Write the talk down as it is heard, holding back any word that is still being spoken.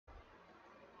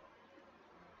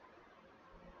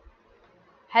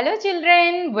Hello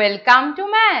children, welcome to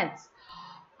Maths.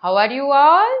 How are you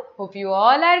all? Hope you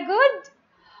all are good.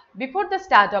 Before the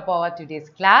start of our today's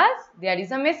class, there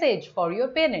is a message for your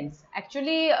parents.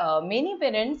 Actually, many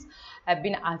parents have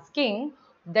been asking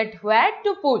that where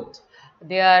to put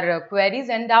their queries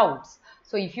and doubts.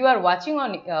 So if you are watching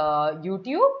on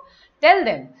YouTube, tell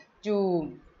them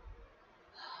to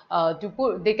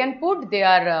they can put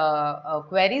their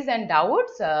queries and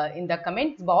doubts in the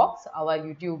comments box our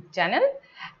YouTube channel,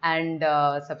 and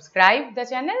subscribe the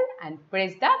channel and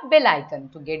press the bell icon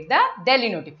to get the daily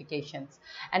notifications.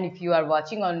 And if you are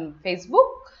watching on Facebook,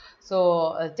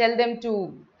 so tell them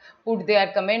to put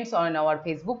their comments on our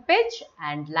Facebook page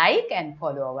and like and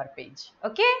follow our page.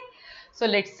 Okay, so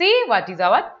let's see what is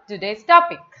our today's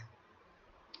topic.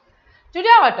 Today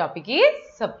our topic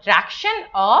is subtraction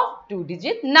of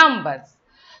two-digit numbers.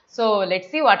 So let's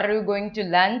see what are we going to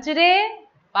learn today.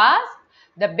 First,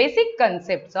 the basic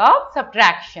concepts of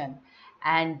subtraction,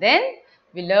 and then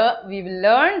we will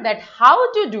learn that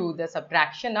how to do the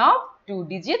subtraction of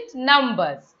two-digit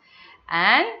numbers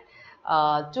and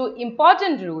two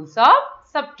important rules of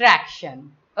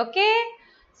subtraction. Okay,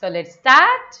 so let's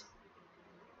start.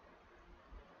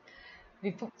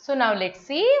 So now let's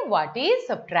see what is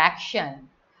subtraction.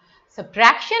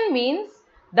 Subtraction means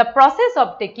the process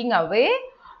of taking away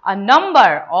a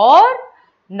number or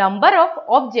number of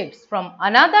objects from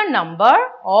another number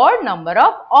or number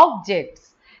of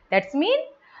objects. That means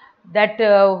that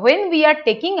when we are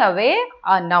taking away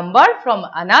a number from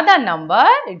another number,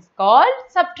 it's called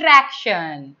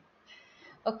subtraction.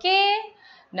 Okay,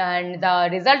 and the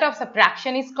result of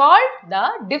subtraction is called the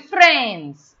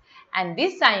difference. And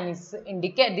this sign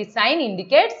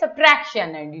indicates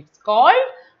subtraction, and it's called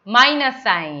minus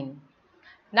sign.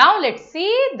 Now let's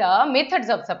see the methods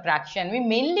of subtraction. We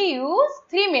mainly use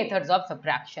three methods of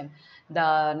subtraction.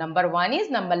 The number one is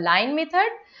number line method,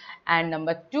 and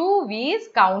number two is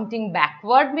counting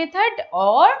backward method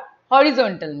or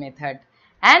horizontal method,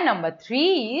 and number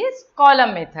three is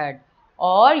column method,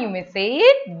 or you may say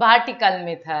it vertical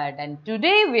method. And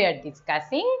today we are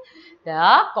discussing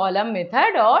the column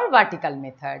method or vertical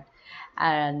method.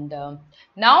 And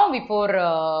now before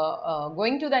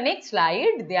going to the next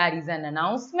slide, there is an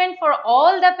announcement for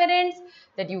all the parents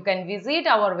that you can visit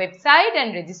our website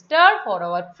and register for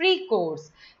our free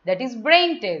course, that is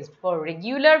brain test, for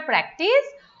regular practice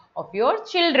of your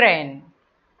children.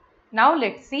 Now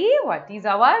let's see what is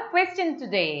our question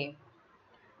today.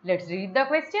 Let's read the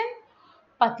question.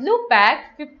 Patlu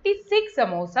packed 56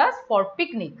 samosas for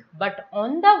picnic, but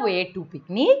on the way to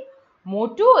picnic,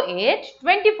 Motu ate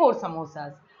 24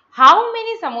 samosas. How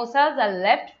many samosas are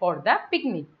left for the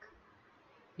picnic?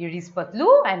 Here is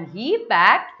Patlu, and he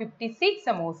packed 56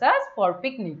 samosas for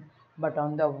picnic, but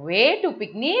on the way to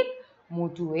picnic,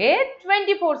 Motu ate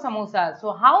 24 samosas.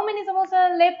 So how many samosas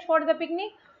are left for the picnic?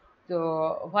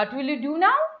 So what will you do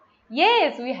now?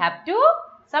 Yes, we have to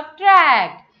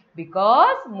subtract,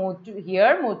 because Motu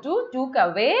took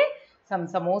away some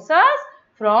samosas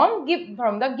from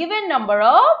the given number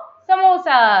of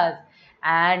samosas,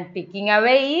 and taking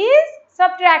away is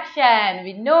subtraction.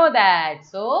 We know that,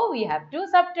 so we have to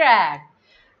subtract.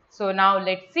 So now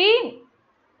let's see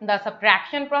the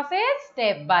subtraction process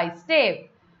step by step.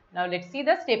 Now let's see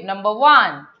the step number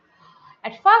one.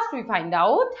 At first we find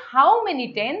out how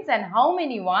many tens and how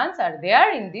many ones are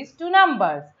there in these two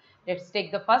numbers. Let's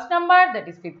take the first number, that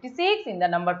is 56. In the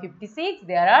number 56,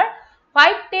 there are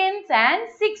 5 tens and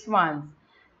 6 ones.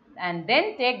 And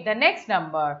then take the next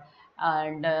number.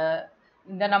 And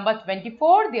in the number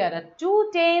 24, there are 2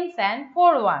 tens and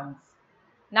 4 ones.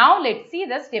 Now let's see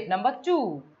the step number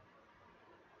 2.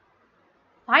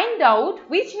 Find out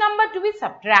which number to be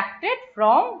subtracted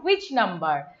from which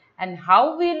number. And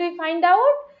how will we find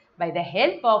out? By the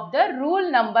help of the rule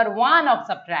number 1 of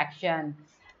subtraction.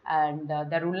 And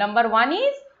the rule number 1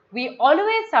 is, we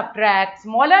always subtract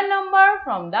smaller number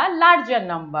from the larger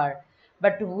number.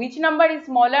 But which number is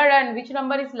smaller and which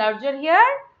number is larger here?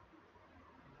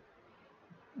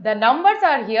 The numbers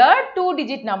are here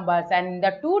two-digit numbers, and in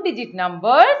the two-digit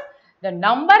numbers, the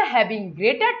number having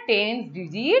greater tens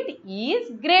digit is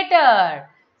greater.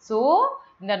 So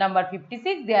in the number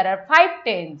 56, there are 5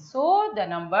 tens. So the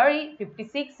number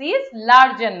 56 is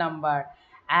larger number.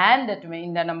 And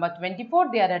in the number 24,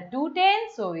 there are 2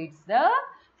 tens. So it's the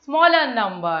smaller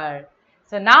number.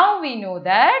 So now we know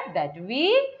that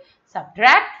we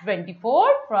subtract 24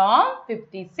 from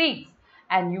 56.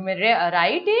 And you may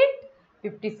write it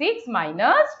 56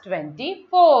 minus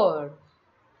 24.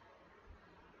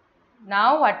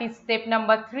 Now what is step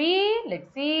number 3?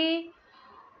 Let's see.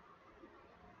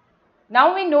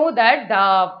 Now we know that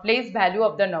the place value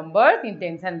of the numbers in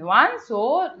tens and ones.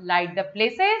 So write the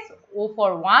places O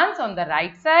for ones on the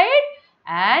right side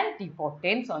and T for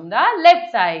tens on the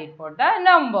left side for the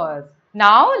numbers.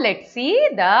 Now let's see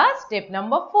the step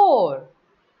number 4.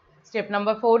 Step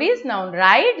number 4 is now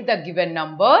write the given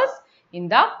numbers in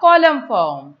the column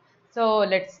form. So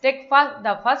let's take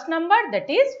the first number, that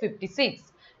is 56,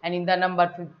 and in the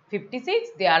number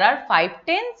 56 there are 5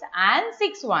 tens and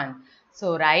 6 ones.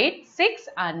 So write 6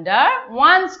 under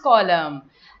ones column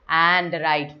and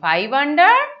write 5 under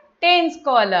tens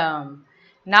column.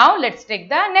 Now let's take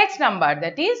the next number,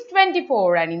 that is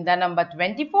 24, and in the number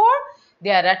 24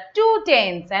 there are 2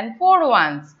 tens and 4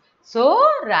 ones. So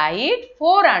write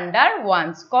 4 under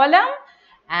ones column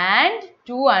and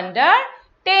 2 under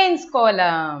tens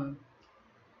column.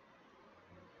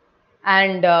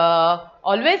 And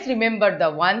always remember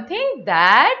the one thing,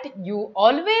 that you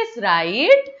always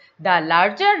write the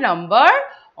larger number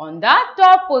on the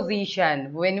top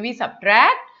position when we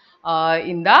subtract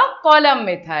in the column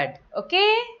method.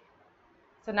 Okay.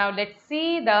 So now let's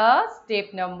see the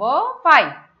step number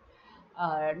 5.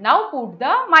 Now put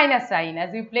the minus sign.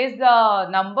 As we place the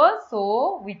numbers,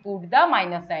 so we put the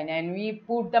minus sign, and we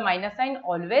put the minus sign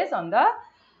always on the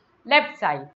left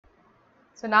side.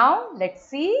 So now let's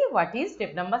see what is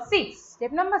step number 6.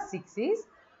 Step number 6 is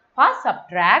first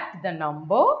subtract the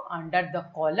number under the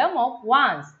column of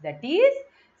ones, that is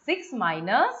 6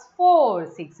 minus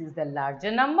 4. 6 is the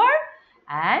larger number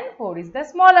and 4 is the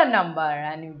smaller number,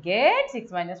 and you get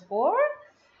 6 minus 4,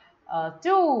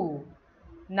 2.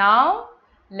 Now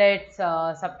let's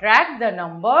subtract the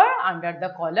number under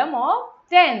the column of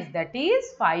tens, that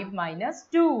is 5 minus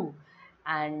 2,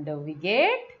 and we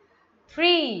get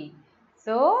 3.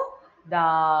 So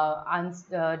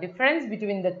the difference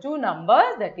between the two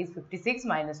numbers, that is 56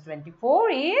 minus 24,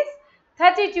 is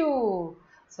 32.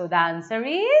 So the answer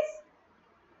is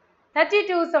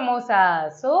 32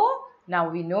 samosas. So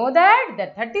now we know that the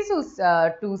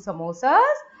 32 samosas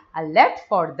are left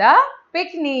for the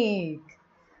picnic.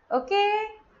 Okay.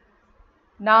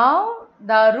 Now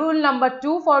the rule number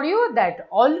 2 for you, that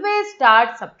always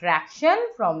start subtraction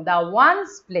from the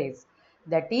ones place,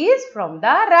 that is from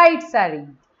the right side.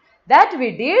 That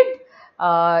we did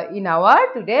in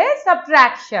our today's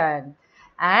subtraction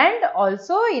and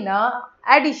also in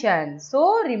addition.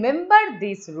 So remember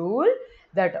this rule,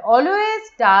 that always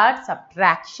start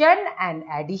subtraction and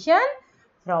addition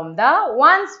from the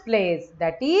ones place,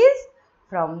 that is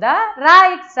from the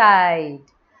right side.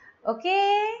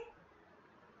 Okay.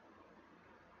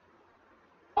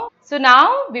 So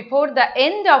now before the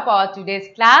end of our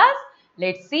today's class,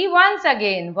 let's see once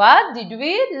again what did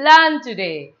we learn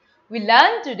today. We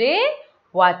learned today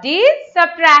what is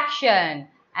subtraction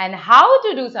and how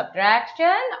to do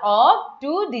subtraction of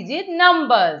 2-digit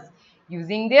numbers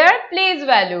using their place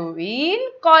value in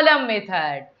column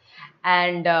method.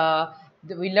 And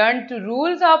we learned 2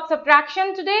 rules of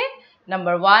subtraction today.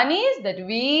 Number 1 is that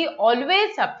we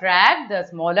always subtract the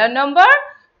smaller number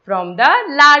from the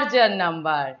larger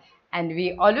number, and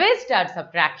we always start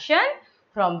subtraction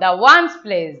from the ones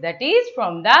place, that is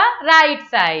from the right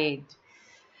side.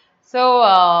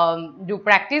 So do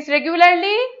practice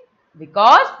regularly,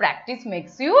 because practice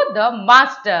makes you the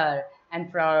master,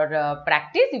 and for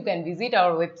practice you can visit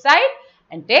our website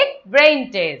and take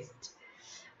brain test.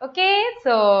 Okay,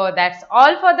 so that's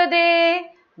all for the day.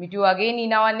 Meet you again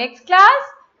in our next class.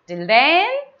 Till then,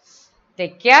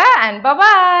 take care and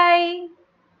bye-bye.